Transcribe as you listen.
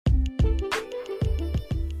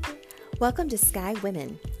Welcome to Sky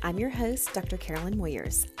Women. I'm your host, Dr. Carolyn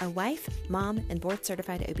Moyers, a wife, mom, and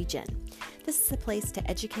board-certified OB-GYN. This is a place to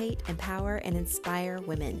educate, empower, and inspire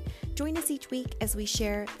women. Join us each week as we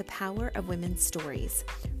share the power of women's stories.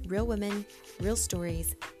 Real women, real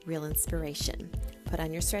stories, real inspiration. Put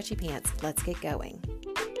on your stretchy pants. Let's get going.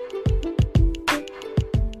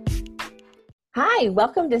 Hi,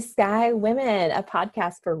 welcome to Sky Women, a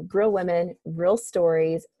podcast for real women, real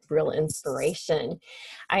stories, real inspiration.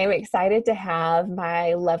 I am excited to have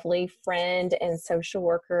my lovely friend and social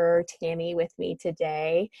worker, Tammy, with me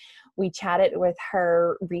today. We chatted with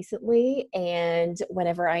her recently, and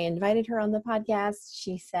whenever I invited her on the podcast,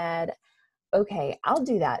 she said, okay, I'll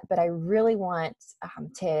do that, but I really want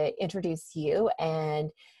to introduce you and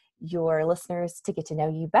your listeners to get to know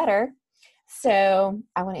you better. So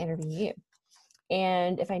I want to interview you.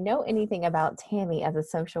 And if I know anything about Tammy as a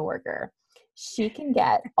social worker, she can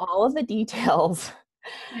get all of the details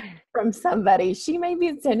from somebody. She may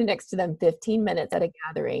be standing next to them 15 minutes at a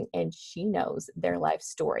gathering and she knows their life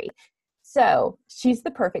story. So she's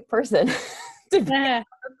the perfect person to be on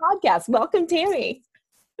the podcast. Welcome, Tammy.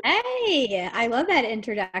 Hey, I love that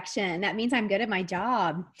introduction. That means I'm good at my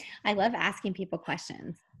job. I love asking people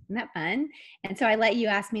questions. Isn't that fun? And so I let you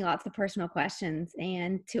ask me lots of personal questions.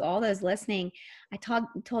 And to all those listening, I told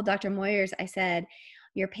Dr. Moyers, I said,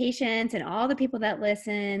 your patients and all the people that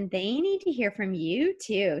listen, they need to hear from you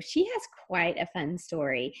too. She has quite a fun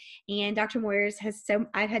story. And Dr. Moyers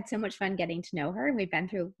I've had so much fun getting to know her. We've been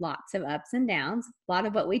through lots of ups and downs, a lot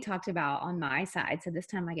of what we talked about on my side. So this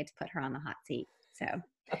time I get to put her on the hot seat. So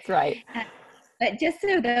that's right. But just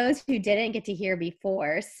so those who didn't get to hear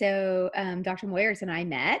before, so Dr. Moyers and I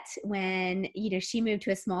met when, she moved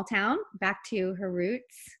to a small town, back to her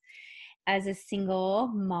roots as a single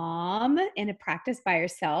mom in a practice by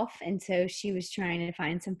herself. And so she was trying to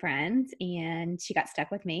find some friends and she got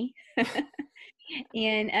stuck with me.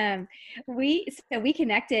 And we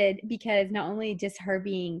connected because not only just her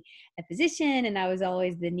being a physician, and I was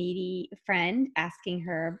always the needy friend asking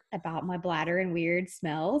her about my bladder and weird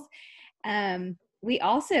smells. We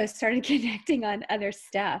also started connecting on other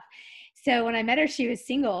stuff. So when I met her, she was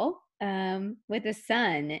single with a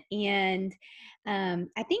son. And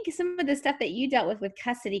I think some of the stuff that you dealt with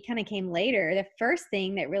custody kind of came later. The first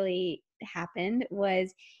thing that really happened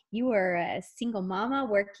was you were a single mama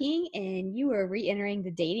working and you were re-entering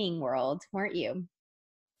the dating world, weren't you?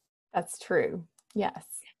 That's true. Yes.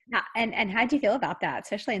 And how'd you feel about that,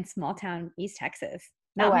 especially in small town East Texas?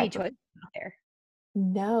 Not many choices out there.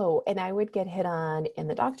 No, and I would get hit on in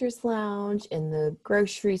the doctor's lounge, in the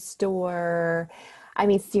grocery store. I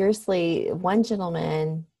mean, seriously, one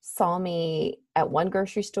gentleman saw me at one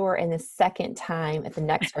grocery store and the second time at the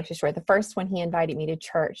next grocery store. The first one, he invited me to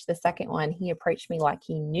church. The second one, he approached me like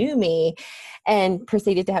he knew me and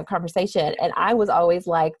proceeded to have conversation. And I was always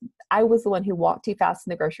like, I was the one who walked too fast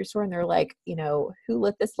in the grocery store. And they're like, who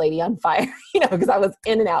lit this lady on fire? Because I was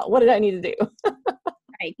in and out. What did I need to do?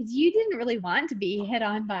 Right, because you didn't really want to be hit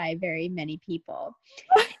on by very many people.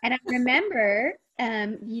 And I remember,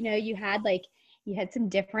 you had some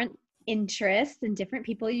different interests and different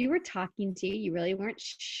people you were talking to. You really weren't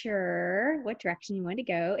sure what direction you wanted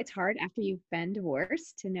to go. It's hard after you've been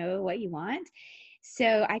divorced to know what you want.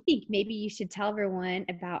 So I think maybe you should tell everyone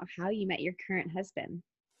about how you met your current husband.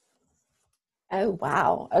 Oh,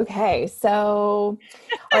 wow. Okay. So, all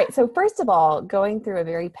right. So first of all, going through a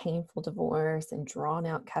very painful divorce and drawn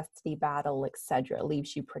out custody battle, et cetera,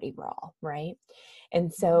 leaves you pretty raw. Right.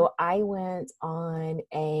 And so I went on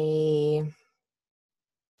a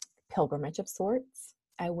pilgrimage of sorts.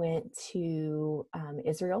 I went to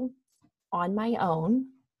Israel on my own.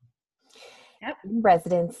 Yep.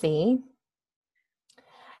 Residency.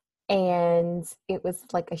 And it was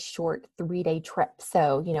like a short 3-day trip.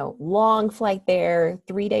 So, long flight there,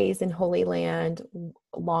 3 days in Holy Land,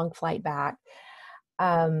 long flight back.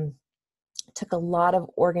 Took a lot of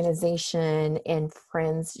organization and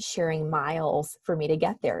friends sharing miles for me to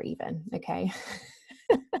get there even. Okay.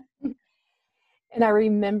 And I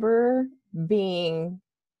remember being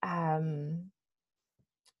in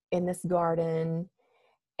this garden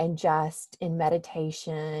and just in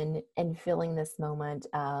meditation and feeling this moment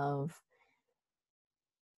of,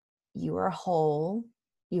 you are whole,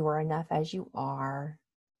 you are enough as you are,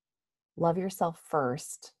 love yourself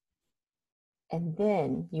first, and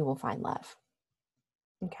then you will find love.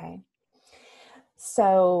 Okay.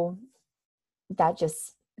 So that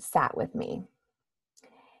just sat with me.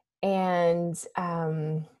 And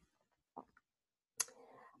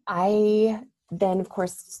I then, of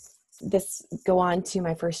course, go on to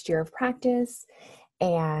my first year of practice.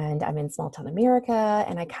 and I'm in small town America,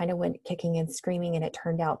 and I kind of went kicking and screaming, and it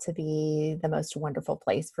turned out to be the most wonderful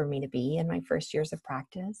place for me to be in my first years of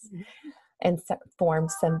practice, and formed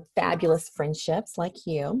some fabulous friendships like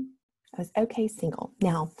you. I was okay single.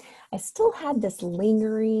 Now, I still had this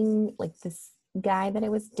lingering, like this guy that I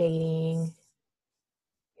was dating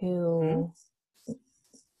who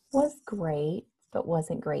was great, but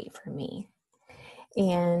wasn't great for me.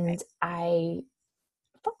 And I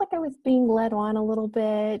felt like I was being led on a little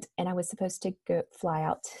bit, and I was supposed to fly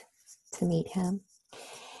out to meet him.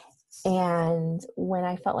 And when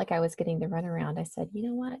I felt like I was getting the runaround, I said, you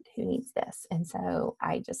know what, who needs this? And so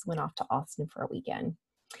I just went off to Austin for a weekend.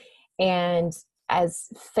 And as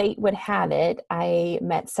fate would have it, I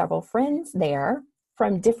met several friends there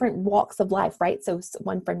from different walks of life, right? So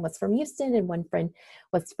one friend was from Houston, and one friend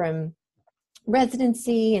was from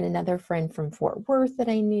residency, and another friend from Fort Worth that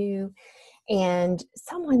I knew. And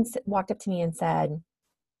someone walked up to me and said,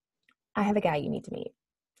 I have a guy you need to meet.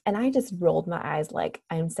 And I just rolled my eyes like,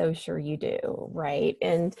 I'm so sure you do, right?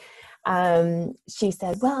 And she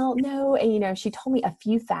said, well, no. And, she told me a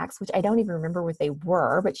few facts, which I don't even remember what they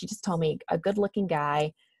were, but she just told me a good looking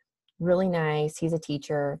guy, really nice. He's a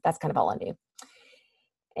teacher. That's kind of all I knew.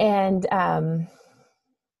 And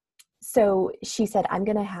so she said, I'm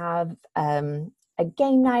going to have a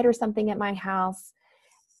game night or something at my house.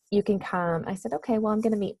 You can come. I said, okay, well, I'm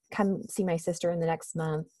going to come see my sister in the next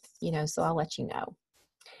month, so I'll let you know.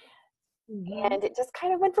 And it just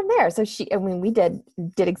kind of went from there. So we did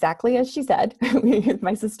exactly as she said.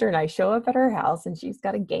 My sister and I show up at her house, and she's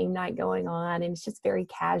got a game night going on, and it's just very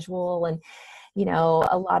casual, and,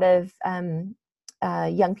 a lot of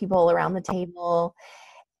young people around the table.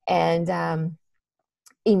 And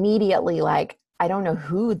immediately, like, I don't know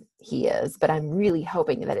who he is, but I'm really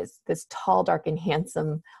hoping that it's this tall, dark, and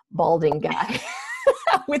handsome, balding guy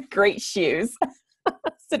with great shoes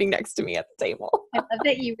sitting next to me at the table. I love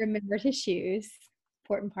that you remembered his shoes.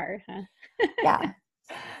 Important part, huh?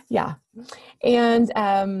 Yeah. And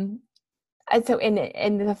so,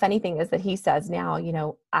 and the funny thing is that he says now,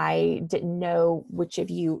 I didn't know which of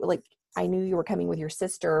you, like, I knew you were coming with your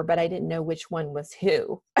sister, but I didn't know which one was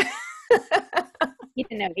who. He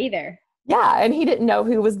didn't know either. Yeah. And he didn't know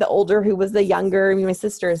who was the older, who was the younger. I mean, my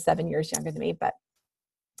sister is 7 years younger than me, but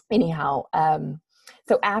anyhow,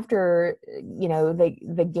 so after,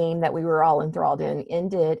 the game that we were all enthralled in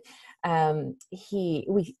ended,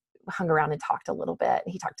 we hung around and talked a little bit.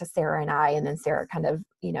 He talked to Sarah and I, and then Sarah kind of,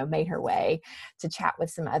 made her way to chat with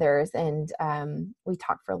some others. And we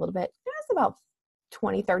talked for a little bit. It was about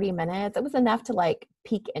 20, 30 minutes. It was enough to like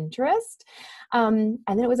pique interest. And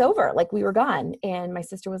then it was over, like we were gone. And my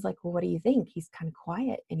sister was like, well, what do you think? He's kind of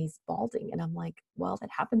quiet and he's balding. And I'm like, well, that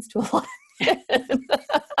happens to a lot of men.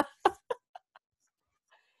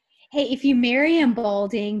 Hey, if you marry him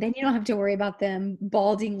balding, then you don't have to worry about them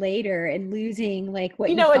balding later and losing like what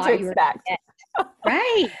you know what to you expect.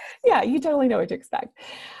 Right. Yeah, you totally know what to expect.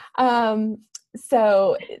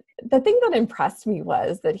 So the thing that impressed me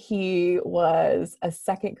was that he was a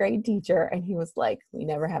second grade teacher, and he was like, we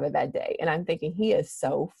never have a bad day. And I'm thinking he is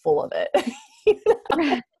so full of it.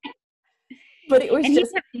 Right. But it was and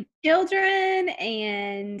just he had children,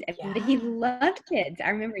 and he loved kids.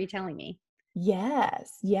 I remember you telling me.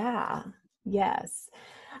 Yes. Yeah. Yes.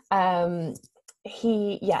 So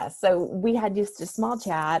we had just a small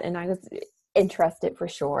chat, and I was interested for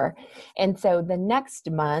sure. And so the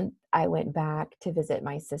next month I went back to visit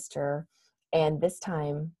my sister, and this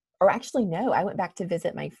time, or actually no, I went back to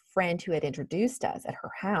visit my friend who had introduced us at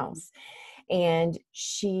her house, and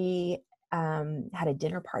she had a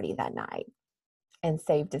dinner party that night and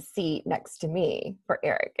saved a seat next to me for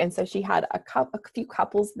Eric. And so she had a few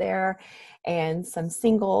couples there and some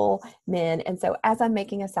single men. And so as I'm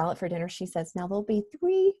making a salad for dinner, she says, now there'll be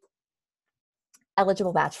 3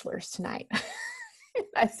 eligible bachelors tonight.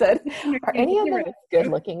 I said, are any of them as good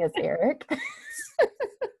looking as Eric?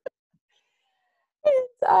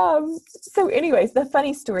 So anyways, the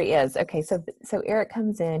funny story is, okay, so Eric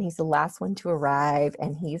comes in, he's the last one to arrive,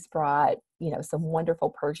 and he's brought, some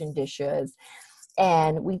wonderful Persian dishes.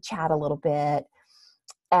 And we chat a little bit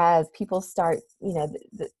as people start,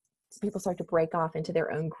 people start to break off into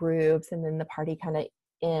their own groups, and then the party kind of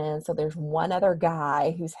ends. So there's one other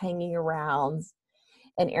guy who's hanging around,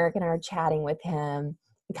 and Eric and I are chatting with him,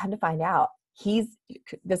 and come to find out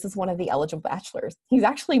this is one of the eligible bachelors. He's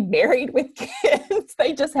actually married with kids.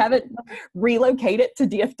 They just haven't relocated to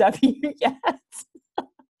DFW yet.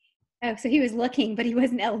 Oh, so he was looking, but he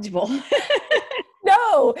wasn't eligible.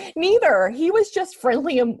 No, neither. He was just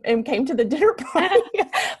friendly and came to the dinner party.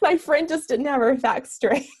 My friend just didn't have her facts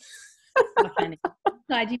straight.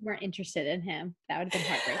 Glad you weren't interested in him. That would have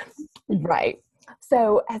been heartbreaking. Right.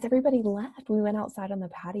 So as everybody left, we went outside on the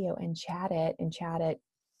patio and chatted and chatted.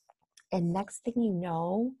 And next thing you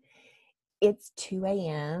know, it's 2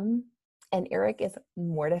 a.m. and Eric is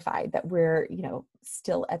mortified that we're,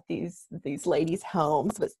 still at these ladies'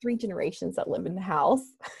 homes, but it's 3 generations that live in the house.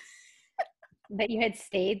 That you had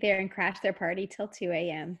stayed there and crashed their party till 2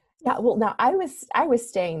 a.m. Yeah, well, now I was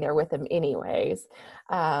staying there with them anyways.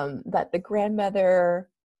 But the grandmother,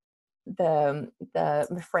 the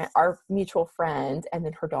friend, our mutual friend, and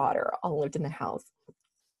then her daughter all lived in the house.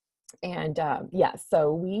 And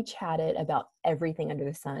so we chatted about everything under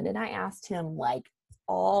the sun. And I asked him like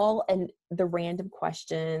all and the random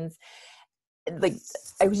questions. Like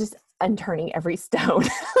I was just unturning every stone,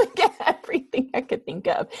 like everything I could think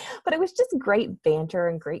of. But it was just great banter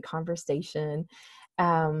and great conversation.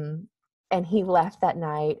 And he left that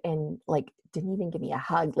night and like didn't even give me a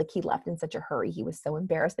hug. Like he left in such a hurry. He was so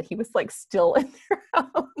embarrassed that he was like still in their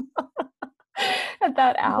home at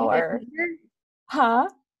that hour. Huh?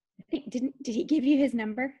 Did he give you his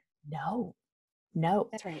number? No.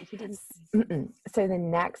 That's right. He didn't. So the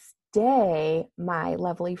next day, my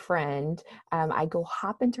lovely friend, I go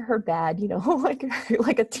hop into her bed,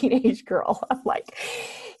 like a teenage girl. I'm like,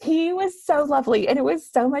 he was so lovely. And it was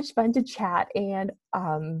so much fun to chat. And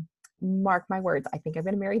mark my words, I think I'm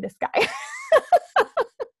going to marry this guy.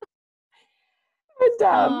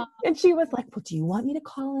 And she was like, well, do you want me to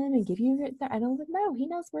call him and give you your, and I was like, no, he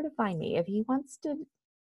knows where to find me. If he wants to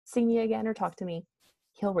see me again or talk to me,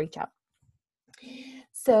 he'll reach out.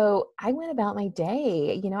 So I went about my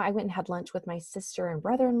day. I went and had lunch with my sister and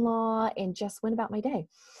brother-in-law and just went about my day.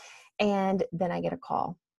 And then I get a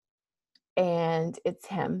call and it's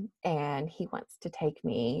him, and he wants to take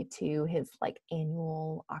me to his like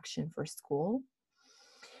annual auction for school.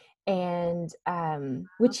 And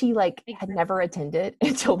which he like had never attended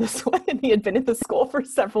until this one, and he had been at the school for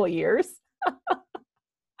several years.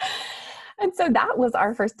 And so that was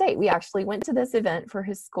our first date. We actually went to this event for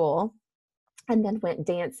his school and then went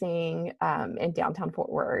dancing in downtown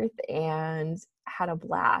Fort Worth and had a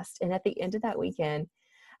blast. And at the end of that weekend,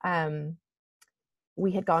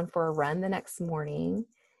 we had gone for a run the next morning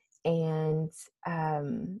and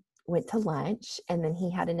went to lunch. And then he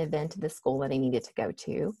had an event at the school that I needed to go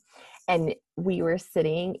to. And we were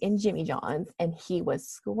sitting in Jimmy John's and he was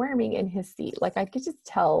squirming in his seat. Like I could just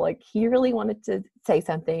tell, like he really wanted to say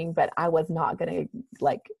something, but I was not going to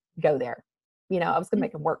like go there. I was going to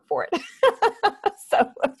make him work for it. So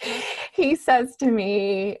he says to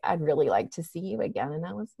me, I'd really like to see you again. And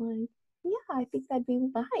I was like, yeah, I think that'd be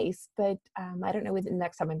nice. But I don't know when the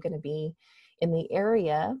next time I'm going to be in the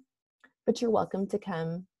area, but you're welcome to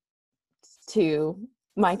come to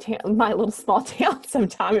my little small town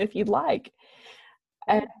sometime if you'd like.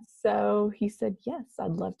 And so he said, yes,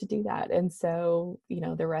 I'd love to do that. And so,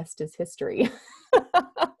 the rest is history.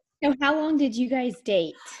 So how long did you guys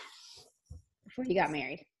date before you got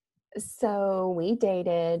married? So we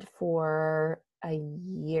dated for a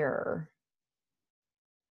year.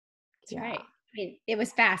 That's right. I mean, it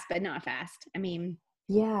was fast, but not fast. I mean,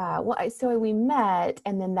 yeah. Well, so we met,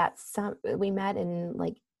 and then we met in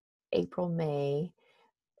like April, May.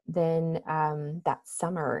 Then that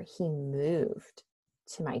summer he moved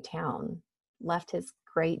to my town, left his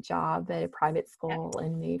great job at a private school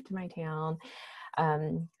and moved to my town,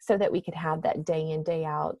 so that we could have that day in, day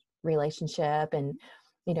out relationship. And,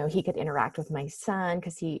 he could interact with my son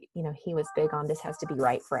because he was big on this has to be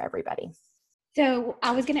right for everybody. So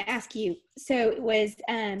I was going to ask you, so it was,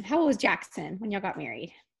 how old was Jackson when y'all got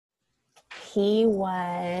married? He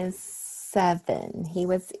was 7. He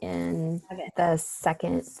was in the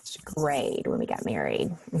 2nd grade when we got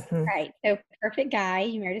married. Mm-hmm. Right. So perfect guy.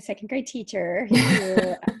 You married a 2nd grade teacher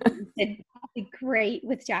who did great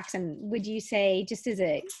with Jackson. Would you say, just as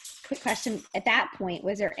a quick question, at that point,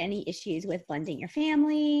 was there any issues with blending your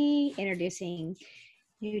family, introducing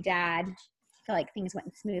new dad? I feel like things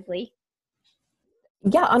went smoothly.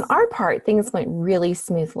 Yeah, on our part, things went really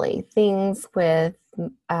smoothly. Things with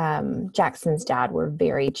Jackson's dad were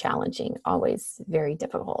very challenging, always very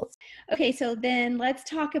difficult. Okay, so then let's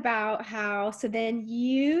talk about so then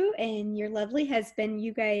you and your lovely husband,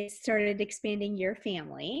 you guys started expanding your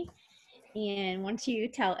family. And why don't you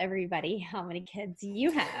tell everybody how many kids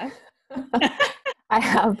you have? I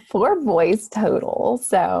have 4 boys total.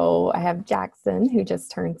 So I have Jackson, who just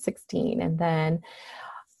turned 16, and then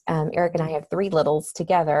Eric and I have 3 littles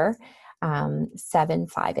together, 7,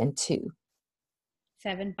 5, and 2.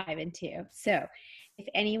 7, 5, and 2. So if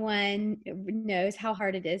anyone knows how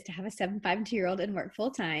hard it is to have a 7, 5, and 2-year-old and work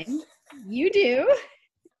full time, you do.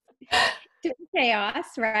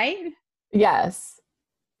 Chaos, right? Yes.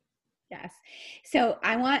 Yes. So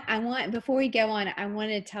before we go on, I want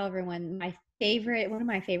to tell everyone one of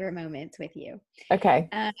my favorite moments with you. Okay.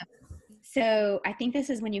 So I think this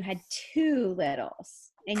is when you had two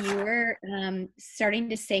littles and you were starting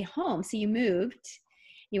to stay home. So you moved,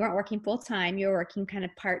 you weren't working full time, you were working kind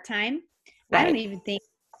of part time. I don't Right. even think,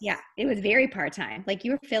 yeah, it was very part time. Like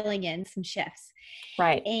you were filling in some shifts.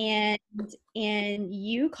 Right. And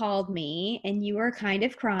you called me and you were kind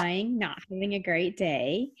of crying, not having a great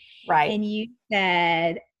day. Right. And you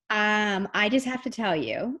said, I just have to tell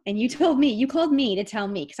you. And you called me to tell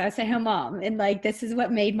me because I was a home mom. And like, this is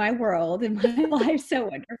what made my world and my life so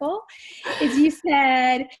wonderful is you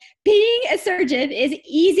said, being a surgeon is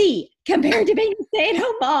easy compared to being a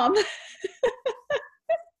stay-at-home mom.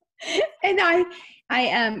 And I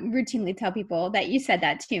routinely tell people that you said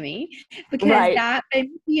that to me because Right. that made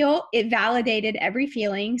me feel it validated every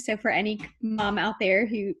feeling. So for any mom out there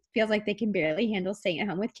who feels like they can barely handle staying at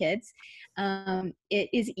home with kids, it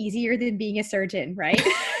is easier than being a surgeon, right?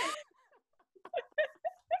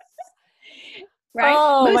 Right?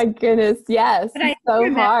 Oh Most, my goodness. Yes. but I So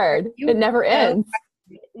remember hard. you It were never so ends.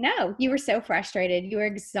 no, you were so frustrated. You were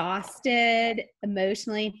exhausted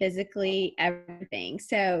emotionally, physically, everything.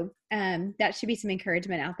 So that should be some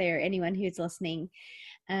encouragement out there, anyone who's listening,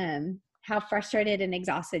 how frustrated and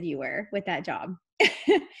exhausted you were with that job.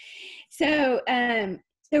 so,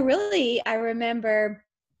 so really, I remember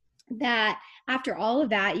that after all of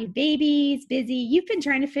that, you babies, busy, you've been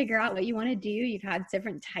trying to figure out what you want to do. You've had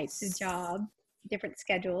different types of jobs, different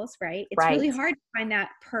schedules, right? It's really Right. hard to find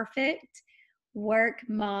that perfect work,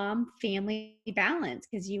 mom, family balance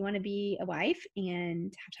because you want to be a wife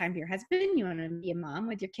and have time for your husband. You want to be a mom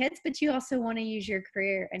with your kids, but you also want to use your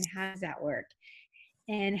career. And how does that work?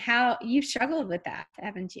 And how you've struggled with that,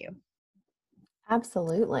 haven't you?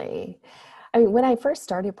 Absolutely. I mean, when I first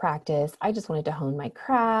started practice, I just wanted to hone my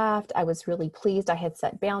craft. I was really pleased. I had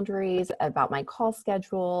set boundaries about my call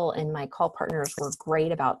schedule, and my call partners were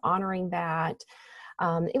great about honoring that.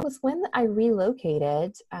 It was when I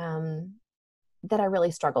relocated that I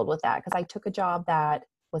really struggled with that because I took a job that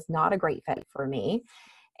was not a great fit for me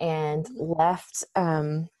and left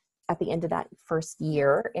at the end of that first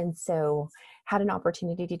year. And so had an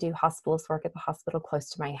opportunity to do hospitalist work at the hospital close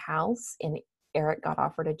to my house. And Eric got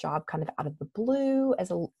offered a job kind of out of the blue as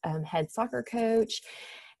a head soccer coach.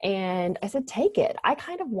 And I said, take it. I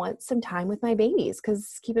kind of want some time with my babies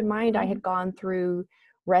because keep in mind, I had gone through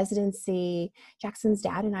residency. Jackson's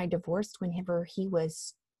dad and I divorced whenever he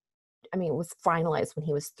was, it was finalized when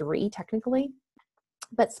he was 3 technically,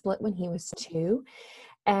 but split when he was 2.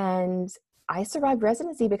 And I survived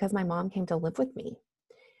residency because my mom came to live with me.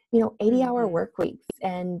 80-hour work weeks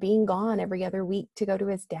and being gone every other week to go to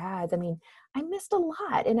his dad's. I missed a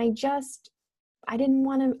lot, and I didn't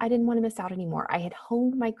want to miss out anymore. I had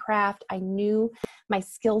honed my craft. I knew my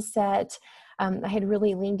skill set. I had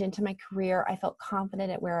really leaned into my career. I felt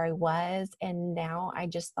confident at where I was. And now I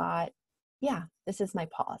just thought, yeah, this is my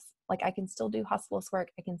pause. Like I can still do hospitalist work.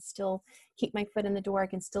 I can still keep my foot in the door. I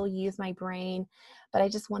can still use my brain, but I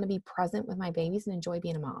just want to be present with my babies and enjoy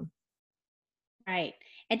being a mom. Right.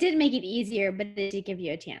 It didn't make it easier, but it did give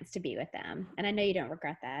you a chance to be with them. And I know you don't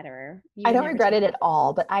regret that, or you I would don't never regret change it it. at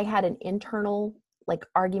all, but I had an internal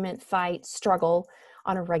argument, fight, struggle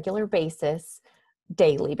on a regular basis,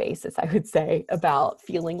 daily basis, I would say, about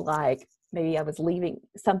feeling like maybe I was leaving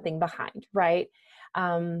something behind, right?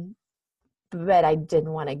 But I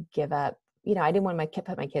didn't want to give up. I didn't want to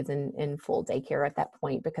put my kids in full daycare at that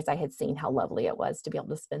point because I had seen how lovely it was to be able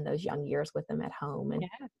to spend those young years with them at home. And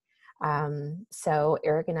Yeah. so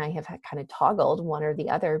Eric and I have kind of toggled one or the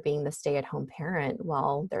other, being the stay-at-home parent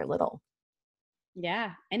while they're little.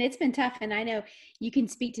 Yeah. And it's been tough. And I know you can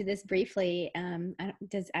speak to this briefly. I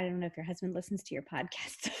don't know if your husband listens to your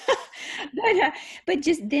podcast, but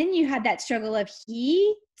just then you had that struggle of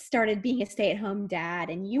he started being a stay-at-home dad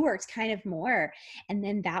and you worked kind of more. And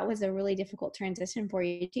then that was a really difficult transition for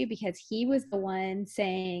you too, because he was the one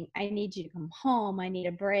saying, I need you to come home. I need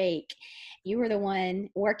a break. You were the one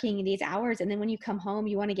working these hours. And then when you come home,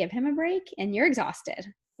 you want to give him a break and you're exhausted,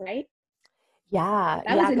 right? Yeah,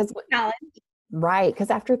 That was yeah, a because challenge. right, because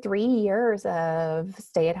after 3 years of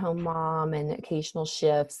stay-at-home mom and occasional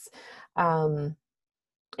shifts,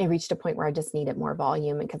 I reached a point where I just needed more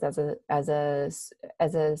volume. Because as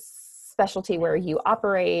a specialty where you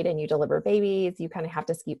operate and you deliver babies, you kind of have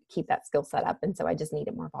to keep that skill set up. And so I just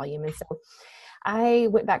needed more volume. And so I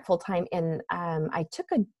went back full time, and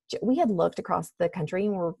we had looked across the country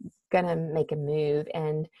and we're going to make a move.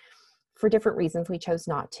 And for different reasons, we chose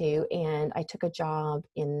not to. And I took a job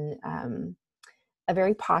in a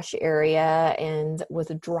very posh area and was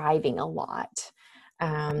driving a lot.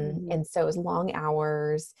 And so it was long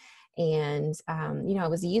hours. And, I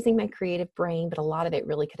was using my creative brain, but a lot of it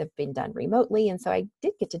really could have been done remotely. And so I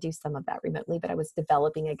did get to do some of that remotely, but I was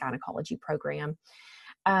developing a gynecology program.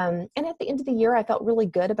 And at the end of the year, I felt really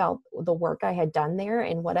good about the work I had done there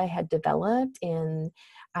and what I had developed and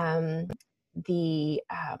the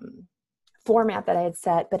format that I had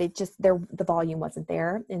set, but the volume wasn't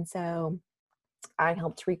there. And so I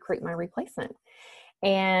helped recruit my replacement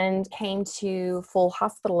and came to full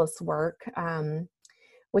hospitalist work,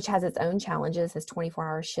 which has its own challenges. His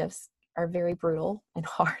 24-hour shifts are very brutal and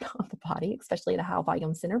hard on the body, especially at a high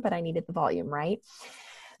volume center, but I needed the volume, right?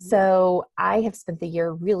 So I have spent the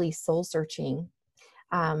year really soul searching,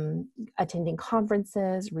 attending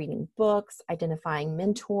conferences, reading books, identifying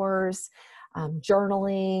mentors,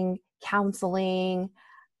 journaling, counseling,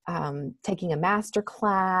 taking a master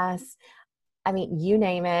class. I mean, you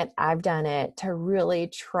name it, I've done it to really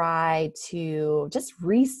try to just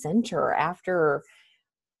recenter after,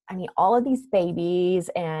 all of these babies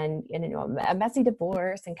and a messy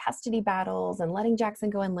divorce and custody battles and letting Jackson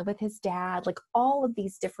go and live with his dad, like all of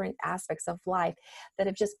these different aspects of life that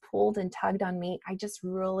have just pulled and tugged on me. I just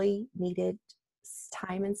really needed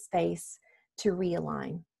time and space to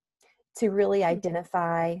realign, to really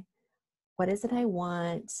identify what is it I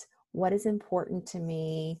want, what is important to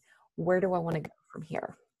me, where do I want to go from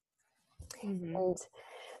here? And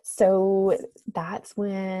so that's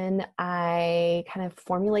when I kind of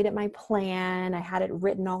formulated my plan. I had it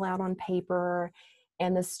written all out on paper,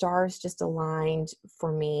 and the stars just aligned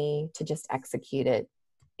for me to just execute it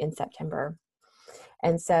in September.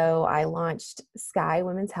 And so I launched Sky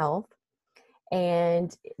Women's Health.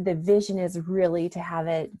 And the vision is really to have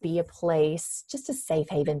it be a place, just a safe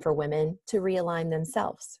haven for women to realign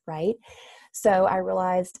themselves, right? So I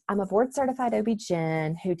realized I'm a board certified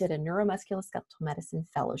OB-GYN who did a neuromusculoskeletal medicine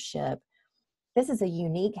fellowship. This is a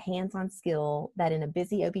unique hands-on skill that in a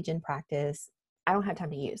busy OB-GYN practice, I don't have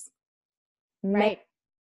time to use. Right.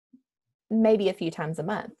 Maybe a few times a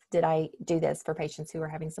month did I do this for patients who are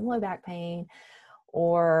having some low back pain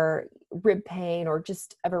or rib pain or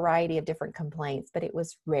just a variety of different complaints, but it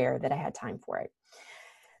was rare that I had time for it.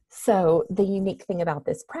 So the unique thing about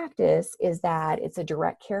this practice is that it's a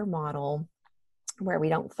direct care model where we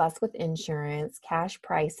don't fuss with insurance, cash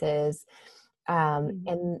prices.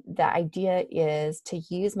 And the idea is to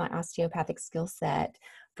use my osteopathic skill set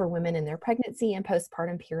for women in their pregnancy and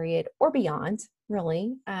postpartum period or beyond,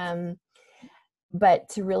 really. But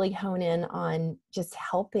to really hone in on just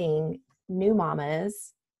helping new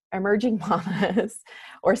mamas, emerging mamas,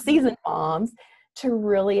 or seasoned moms to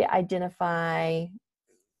really identify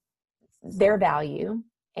their value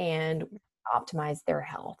and optimize their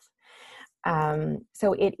health.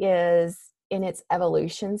 So it is in its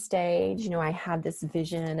evolution stage. I had this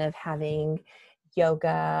vision of having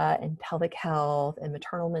yoga and pelvic health and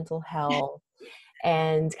maternal mental health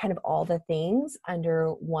and kind of all the things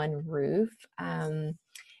under one roof,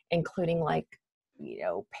 including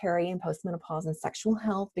peri and postmenopause and sexual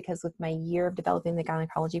health, because with my year of developing the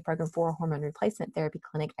gynecology program for a hormone replacement therapy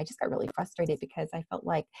clinic, I just got really frustrated because I felt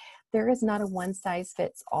like there is not a one size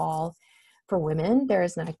fits all for women. There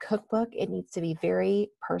is not a cookbook. It needs to be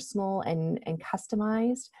very personal and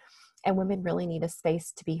customized. And women really need a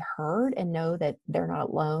space to be heard and know that they're not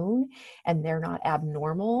alone and they're not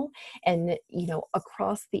abnormal. And,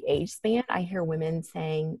 across the age span, I hear women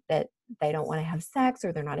saying that they don't want to have sex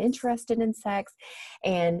or they're not interested in sex.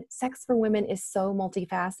 And sex for women is so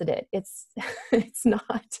multifaceted. It's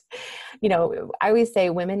not, I always say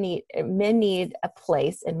men need a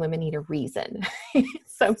place and women need a reason.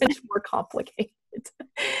 It's so much more complicated.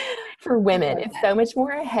 For women, it's so much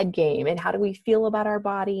more a head game. And how do we feel about our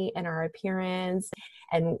body and our appearance?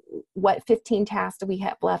 And what 15 tasks do we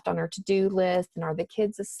have left on our to-do list? And are the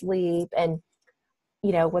kids asleep? And,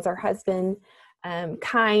 was our husband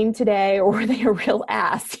kind today, or were they a real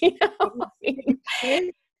ass? It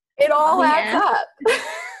all adds up.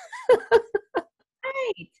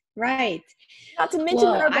 Right. Not to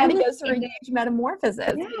mention that our body goes through a huge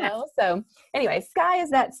metamorphosis, So anyway, Sky is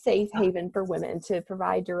that safe haven for women to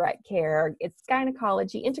provide direct care. It's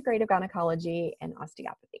gynecology, integrative gynecology, and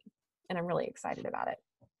osteopathy. And I'm really excited about it.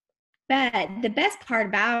 But the best part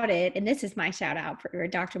about it, and this is my shout out for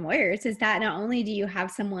Dr. Moyers, is that not only do you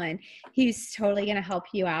have someone who's totally going to help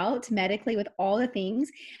you out medically with all the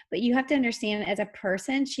things, but you have to understand as a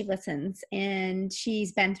person, she listens and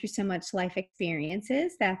she's been through so much life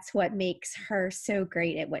experiences. That's what makes her so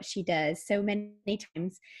great at what she does. So many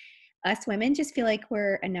times us women just feel like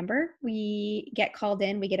we're a number. We get called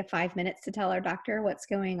in, we get a 5 minutes to tell our doctor what's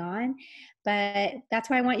going on. But that's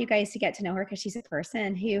why I want you guys to get to know her, because she's a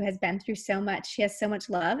person who has been through so much. She has so much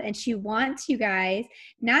love, and she wants you guys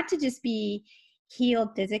not to just be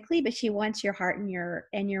healed physically, but she wants your heart and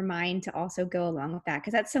your mind to also go along with that,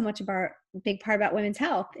 because that's so much of our big part about women's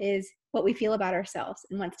health is what we feel about ourselves,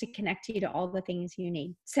 and wants to connect you to all the things you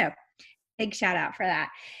need. So big shout out for that.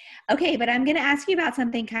 Okay, but I'm going to ask you about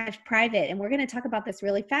something kind of private, and we're going to talk about this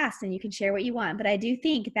really fast, and you can share what you want. But I do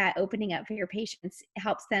think that opening up for your patients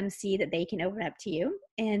helps them see that they can open up to you.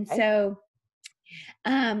 And Okay. so,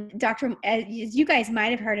 Dr. As you guys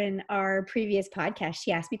might have heard in our previous podcast,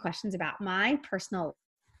 she asked me questions about my personal.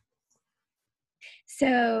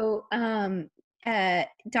 So,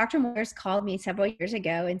 Dr. Moyers called me several years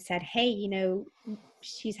ago and said, hey,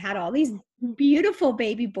 she's had all these beautiful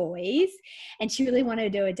baby boys and she really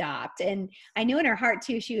wanted to adopt. And I knew in her heart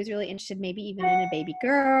too, she was really interested maybe even in a baby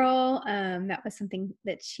girl. That was something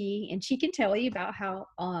that she can tell you about how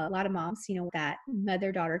a lot of moms, that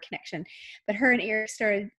mother-daughter connection. But her and Eric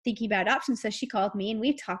started thinking about adoption. So she called me and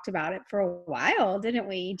we talked about it for a while, didn't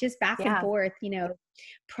we? Just back and forth,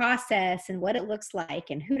 process and what it looks like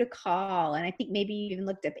and who to call. And I think maybe you even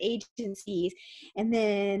looked up agencies. And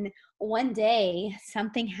then one day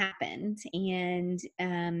something happened, and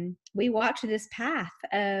we walked this path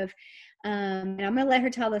of and I'm going to let her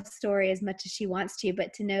tell the story as much as she wants to,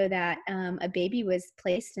 but to know that a baby was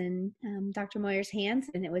placed in Dr. Moyers' hands,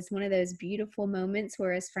 and it was one of those beautiful moments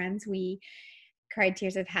where as friends we cried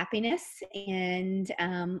tears of happiness and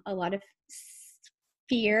a lot of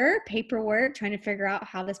fear, paperwork, trying to figure out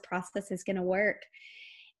how this process is going to work.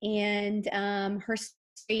 And her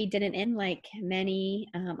story didn't end like many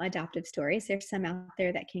adoptive stories. There's some out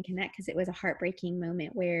there that can connect, because it was a heartbreaking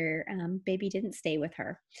moment where baby didn't stay with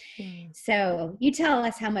her. So you tell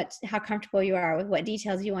us how comfortable you are with what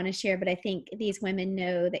details you want to share, but I think these women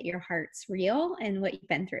know that your heart's real and what you've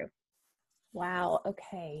been through. Wow.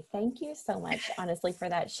 Okay. Thank you so much, honestly, for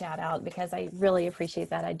that shout out, because I really appreciate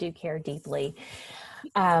that. I do care deeply.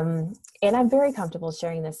 And I'm very comfortable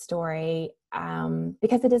sharing this story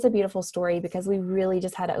because it is a beautiful story, because we really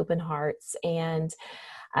just had open hearts. And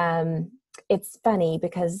it's funny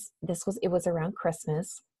because it was around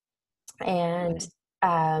Christmas, and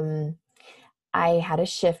I had a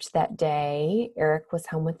shift that day. Eric was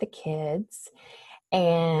home with the kids.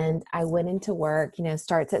 And I went into work,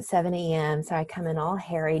 starts at 7 a.m. So I come in all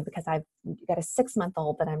harried because I've got a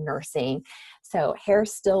 6-month-old that I'm nursing. So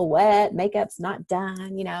hair's still wet, makeup's not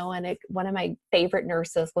done, and one of my favorite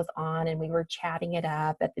nurses was on, and we were chatting it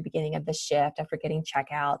up at the beginning of the shift after getting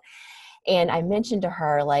checkout. And I mentioned to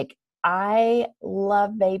her, like, I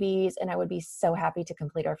love babies and I would be so happy to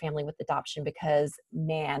complete our family with adoption, because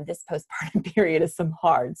man, this postpartum period is some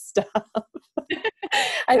hard stuff.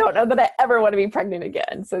 I don't know that I ever want to be pregnant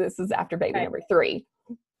again. So this is after baby number 3.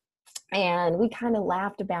 And we kind of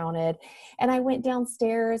laughed about it. And I went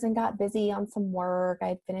downstairs and got busy on some work. I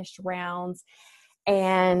had finished rounds.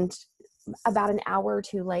 And about an hour or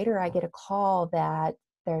two later, I get a call that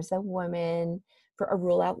there's a woman for a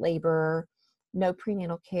rule out labor, no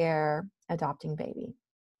prenatal care, adopting baby.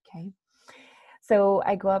 Okay. So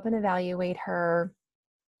I go up and evaluate her,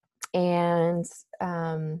 and,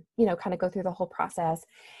 kind of go through the whole process.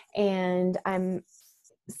 And I'm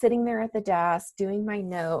sitting there at the desk doing my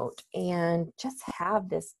note and just have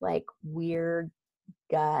this like weird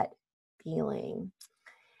gut feeling.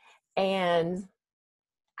 And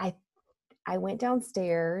I went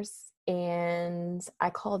downstairs and I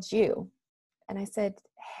called you and I said,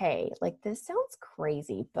 hey, like, this sounds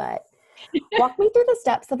crazy, but walk me through the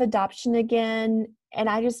steps of adoption again. And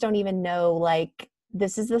I just don't even know, like,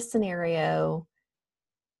 this is the scenario.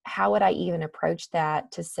 How would I even approach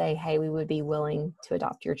that to say, hey, we would be willing to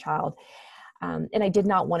adopt your child? And I did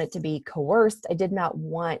not want it to be coerced. I did not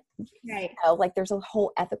want, like, there's a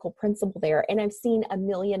whole ethical principle there. And I've seen a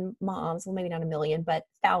million moms, well, maybe not a million, but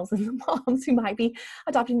thousands of moms who might be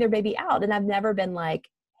adopting their baby out. And I've never been like,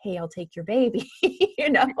 hey, I'll take your baby,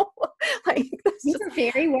 like, you were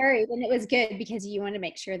very worried, and it was good because you want to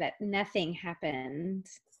make sure that nothing happened.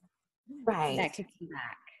 Right. That could come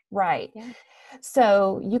back. Right. Yeah.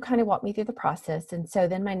 So you kind of walked me through the process. And so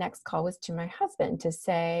then my next call was to my husband to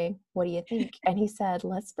say, what do you think? And he said,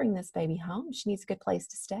 let's bring this baby home. She needs a good place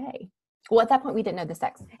to stay. Well, at that point we didn't know the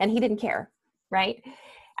sex, and he didn't care. Right.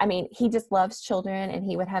 I mean, he just loves children, and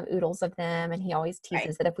he would have oodles of them. And he always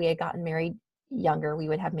teases that if we had gotten married younger, we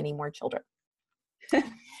would have many more children.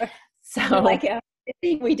 So like, I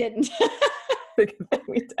think we didn't.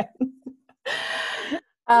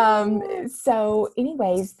 So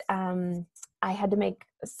anyways, I had to make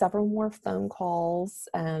several more phone calls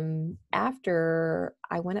after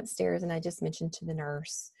I went upstairs, and I just mentioned to the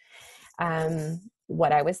nurse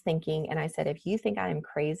what I was thinking. And I said, if you think I am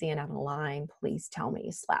crazy and out of line, please tell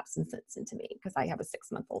me, slap some sense into me, because I have a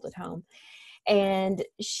 6-month-old at home. And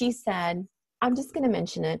she said, I'm just going to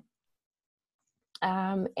mention it.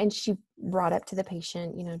 And she brought up to the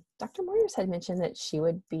patient, Dr. Moyers had mentioned that she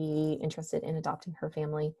would be interested in adopting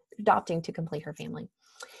to complete her family.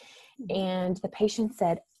 And the patient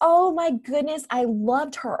said, oh my goodness, I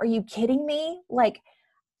loved her. Are you kidding me? Like,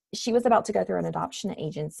 she was about to go through an adoption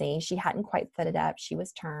agency. She hadn't quite set it up. She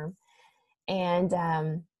was term.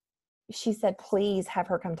 And she said, please have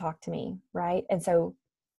her come talk to me. Right. And so,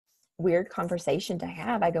 weird conversation to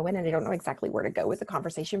have. I go in and I don't know exactly where to go with the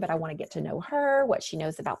conversation, but I want to get to know her, what she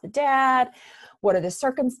knows about the dad, what are the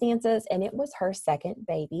circumstances. And it was her second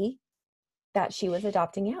baby that she was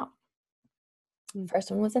adopting out. First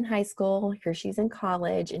one was in high school. Here she's in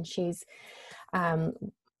college, and she's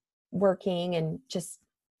working, and just,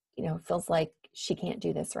 feels like she can't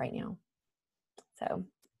do this right now. So,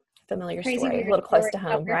 familiar story, a little close to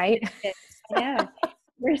home, right? Yeah.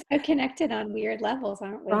 We're so connected on weird levels,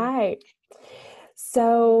 aren't we? Right.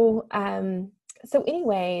 So,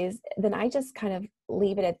 anyways, then I just kind of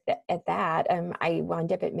leave it at that. I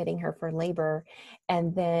wound up admitting her for labor,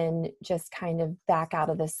 and then just kind of back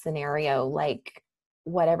out of this scenario, like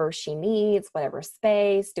whatever she needs, whatever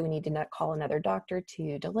space. Do we need to not call another doctor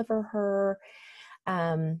to deliver her?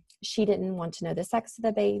 She didn't want to know the sex of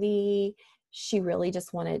the baby. She really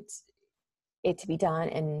just wanted it to be done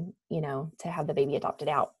and, to have the baby adopted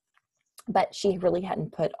out. But she really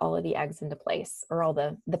hadn't put all of the eggs into place, or all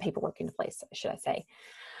the paperwork into place, should I say.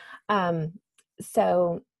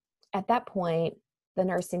 So at that point, the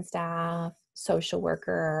nursing staff, social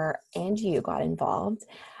worker, and you got involved,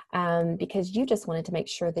 because you just wanted to make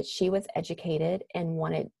sure that she was educated and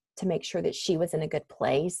wanted to make sure that she was in a good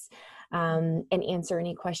place, and answer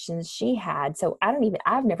any questions she had. So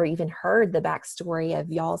I've never even heard the backstory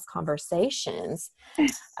of y'all's conversations,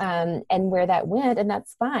 and where that went. And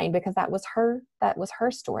that's fine, because that was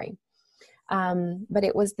her story. But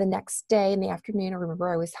it was the next day in the afternoon. I remember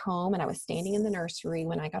I was home and I was standing in the nursery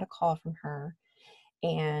when I got a call from her,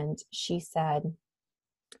 and she said,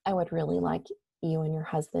 I would really like you and your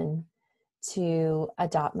husband to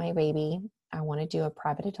adopt my baby. I want to do a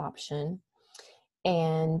private adoption.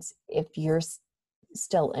 And if you're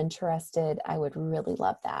still interested, I would really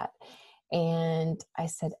love that. And I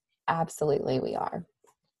said, absolutely, we are.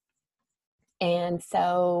 And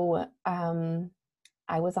so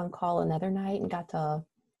I was on call another night and got to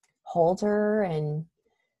hold her, and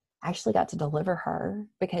actually got to deliver her,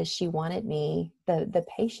 because she wanted me. The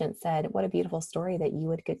patient said, what a beautiful story that you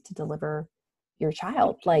would get to deliver your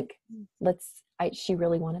child. Like, she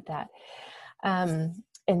really wanted that.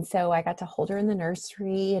 And so I got to hold her in the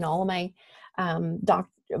nursery, and all of my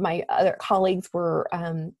my other colleagues were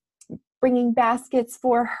bringing baskets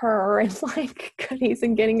for her and like goodies,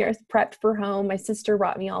 and getting her prepped for home. My sister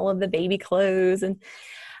brought me all of the baby clothes and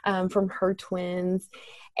from her twins.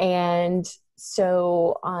 And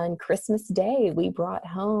so on Christmas Day, we brought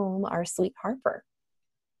home our sweet Harper.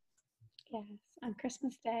 Yes, on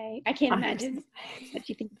Christmas Day. I can't imagine what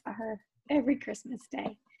you think about her every Christmas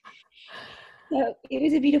Day. So it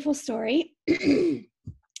was a beautiful story.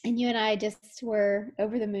 And you and I just were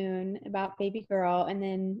over the moon about baby girl. And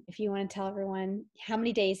then if you want to tell everyone, how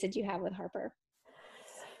many days did you have with Harper?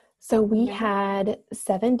 So we had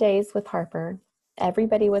 7 days with Harper.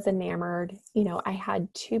 Everybody was enamored. I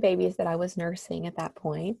had 2 babies that I was nursing at that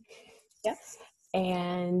point. Yep.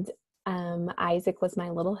 And Isaac was my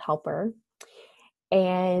little helper.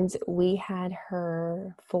 And we had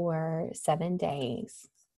her for 7 days.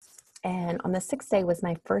 And on the 6th day was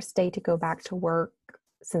my first day to go back to work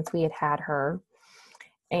since we had her.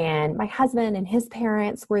 And my husband and his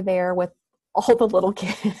parents were there with all the little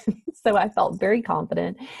kids. So I felt very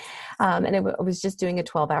confident. And I was just doing a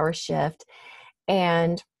 12-hour shift.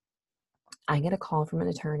 And I get a call from an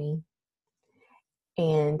attorney,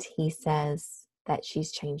 and he says that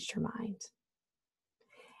she's changed her mind.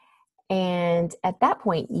 And at that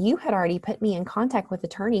point, you had already put me in contact with an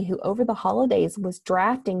attorney who over the holidays was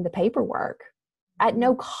drafting the paperwork at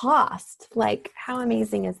no cost. Like, how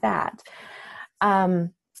amazing is that?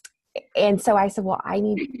 And so I said, well, I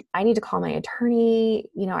need to call my attorney.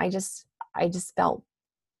 I just felt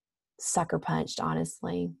sucker punched,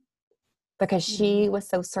 honestly, because she was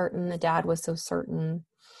so certain, the dad was so certain.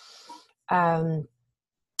 And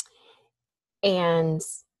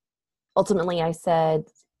ultimately I said,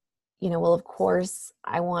 well, of course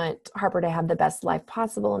I want Harper to have the best life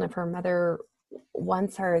possible. And if her mother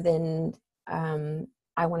wants her, then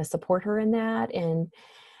I want to support her in that. And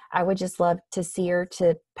I would just love to see her,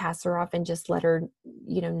 to pass her off and just let her,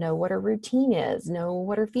 know what her routine is, know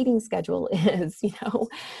what her feeding schedule is.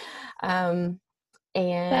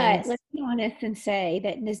 And But let's be honest and say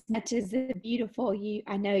that as much as the beautiful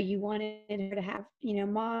I know you wanted her to have,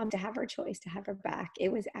 mom to have her choice, to have her back. It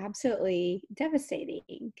was absolutely devastating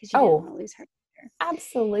because you didn't want to lose her.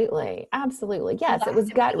 Absolutely. Absolutely. Yes. It Lost was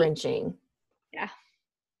a gut baby. wrenching. Yeah.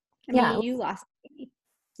 I Yeah. mean, you lost a baby.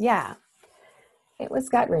 Yeah. It was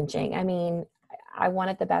gut wrenching. I mean, I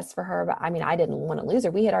wanted the best for her, but I mean, I didn't want to lose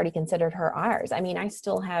her. We had already considered her ours. I mean, I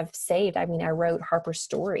still have saved. I mean, I wrote Harper's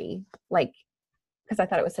story, because I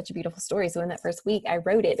thought it was such a beautiful story. So in that first week, I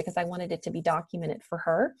wrote it because I wanted it to be documented for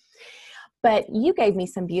her. But you gave me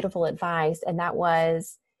some beautiful advice, and that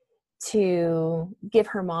was to give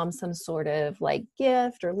her mom some sort of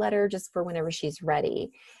gift or letter just for whenever she's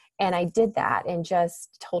ready. And I did that and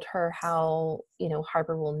just told her how,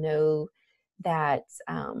 Harper will know that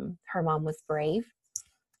her mom was brave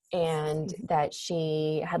and that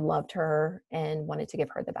she had loved her and wanted to give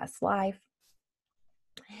her the best life.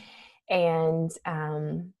 And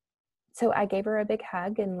so I gave her a big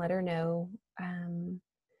hug and let her know,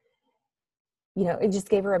 it just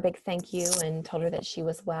gave her a big thank you and told her that she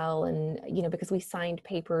was well. And, because we signed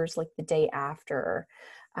papers the day after,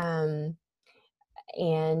 and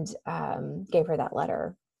gave her that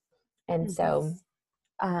letter. And so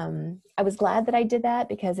I was glad that I did that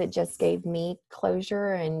because it just gave me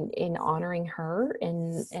closure and in honoring her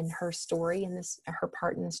and her story and her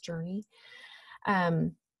part in this journey.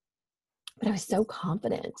 But I was so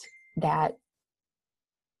confident that,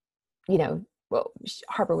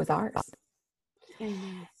 Harper was ours.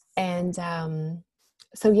 And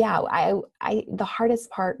so, yeah, I the hardest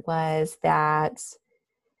part was that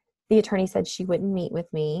the attorney said she wouldn't meet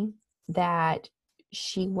with me, that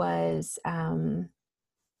she was,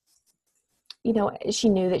 she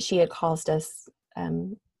knew that she had caused us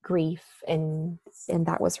grief, and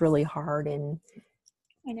that was really hard. And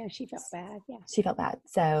I know she felt bad. Yeah. She felt bad.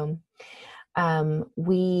 So I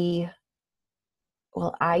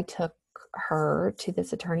took her to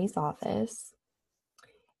this attorney's office,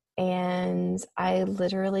 and I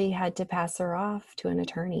literally had to pass her off to an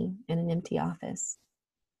attorney in an empty office.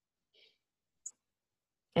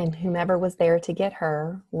 And whomever was there to get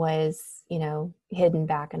her was, hidden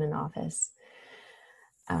back in an office.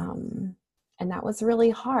 And that was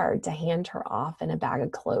really hard, to hand her off in a bag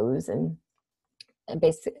of clothes and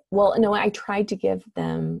basically, well, no, I tried to give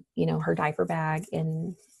them, her diaper bag,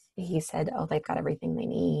 and he said, oh, they've got everything they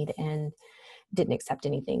need, and didn't accept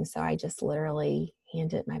anything. So I just literally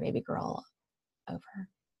handed my baby girl over.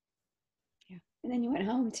 Yeah. And then you went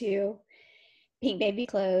home to pink baby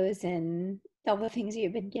clothes and all the things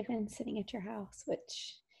you've been given sitting at your house,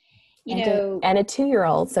 which, and a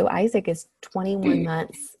 2-year-old. So Isaac is 21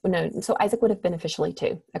 months. No, so Isaac would have been officially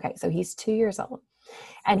 2. Okay. So he's 2 years old.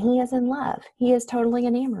 And he is in love. He is totally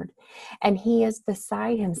enamored. And he is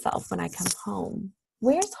beside himself when I come home.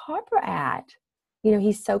 Where's Harper at?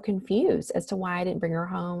 He's so confused as to why I didn't bring her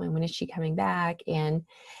home and when is she coming back. And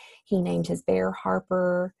he named his bear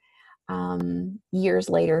Harper. Years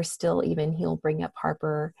later, still even he'll bring up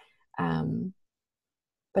Harper.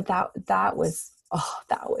 But that was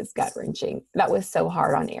gut wrenching. That was so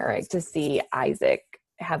hard on Eric to see Isaac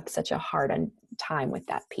have such a hard time with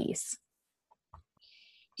that piece.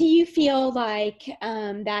 Do you feel like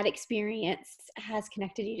that experience has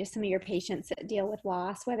connected you to some of your patients that deal with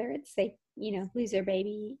loss, whether it's they, lose their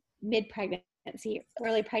baby mid-pregnancy,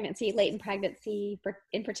 early pregnancy, late in pregnancy, for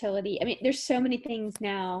infertility? I mean, there's so many things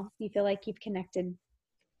now. You feel like you've connected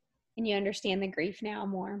and you understand the grief now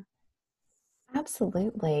more.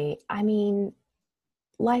 Absolutely. I mean,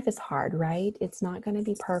 life is hard, right? It's not going to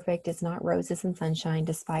be perfect. It's not roses and sunshine,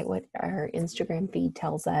 despite what our Instagram feed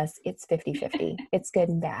tells us. It's 50-50. It's good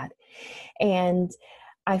and bad. And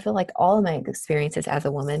I feel like all of my experiences as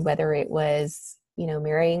a woman, whether it was,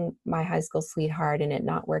 marrying my high school sweetheart and it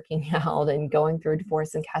not working out, and going through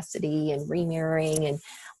divorce and custody, and remarrying and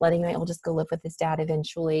letting my oldest go live with his dad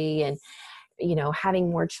eventually, and,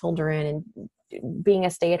 having more children and being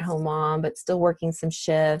a stay-at-home mom, but still working some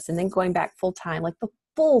shifts and then going back full-time, the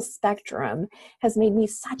full spectrum has made me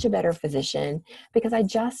such a better physician because I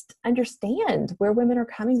just understand where women are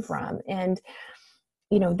coming from. And,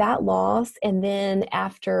 that loss. And then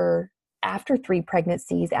after 3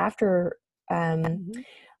 pregnancies, after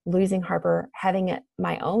losing Harper, having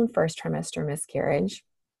my own first trimester miscarriage,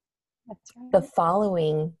 That's right. the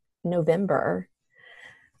following November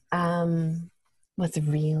was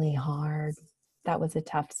really hard. That was a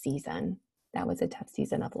tough season. That was a tough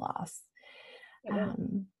season of loss.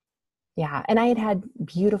 Yeah. And I had had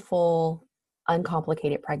beautiful,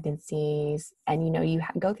 uncomplicated pregnancies. And, you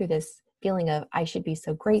go through this feeling of, I should be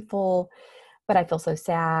so grateful, but I feel so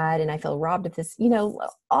sad and I feel robbed of this,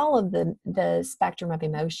 all of the spectrum of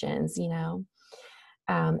emotions,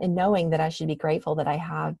 and knowing that I should be grateful that I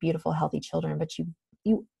have beautiful, healthy children. But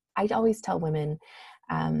I always tell women,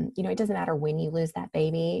 it doesn't matter when you lose that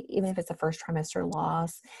baby, even if it's a first trimester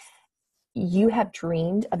loss, you have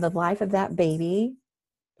dreamed of the life of that baby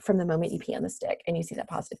from the moment you pee on the stick and you see that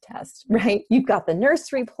positive test, right? You've got the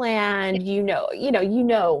nursery plan, you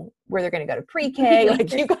know where they're going to go to pre-K.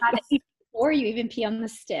 Like you got it before you even pee on the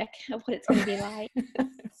stick of what it's going to be like.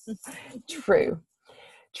 True.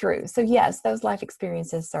 So yes, those life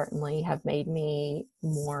experiences certainly have made me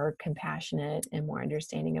more compassionate and more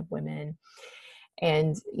understanding of women.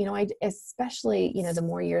 And, I especially, the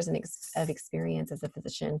more years of experience as a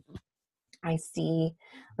physician, I see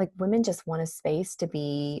like women just want a space to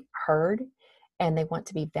be heard and they want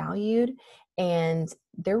to be valued, and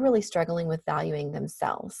they're really struggling with valuing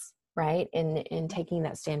themselves, right? And taking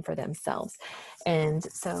that stand for themselves. And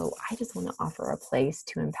so I just want to offer a place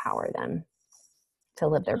to empower them to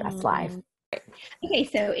live their best life. Okay,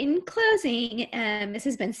 so in closing, this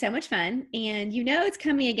has been so much fun, and it's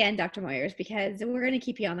coming again, Dr. Moyers, because we're going to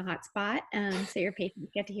keep you on the hot spot, so your patients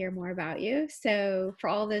get to hear more about you. So for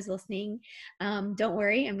all those listening, don't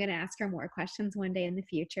worry, I'm going to ask her more questions one day in the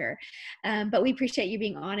future, but we appreciate you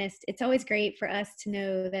being honest. It's always great for us to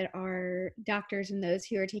know that our doctors and those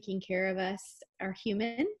who are taking care of us are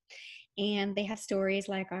human, and they have stories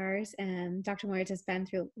like ours. Dr. Moyers has been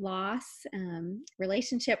through loss,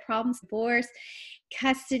 relationship problems, divorce,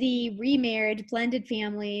 custody, remarriage, blended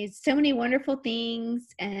families, so many wonderful things.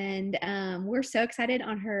 And we're so excited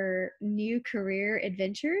on her new career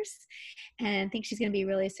adventures and think she's going to be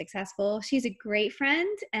really successful. She's a great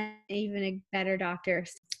friend and even a better doctor.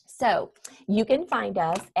 So you can find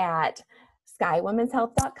us at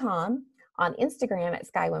skywomenshealth.com, on Instagram at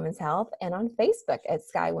Sky Women's Health, and on Facebook at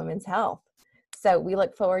Sky Women's Health. So we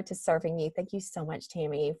look forward to serving you. Thank you so much,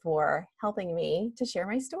 Tammy, for helping me to share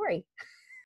my story.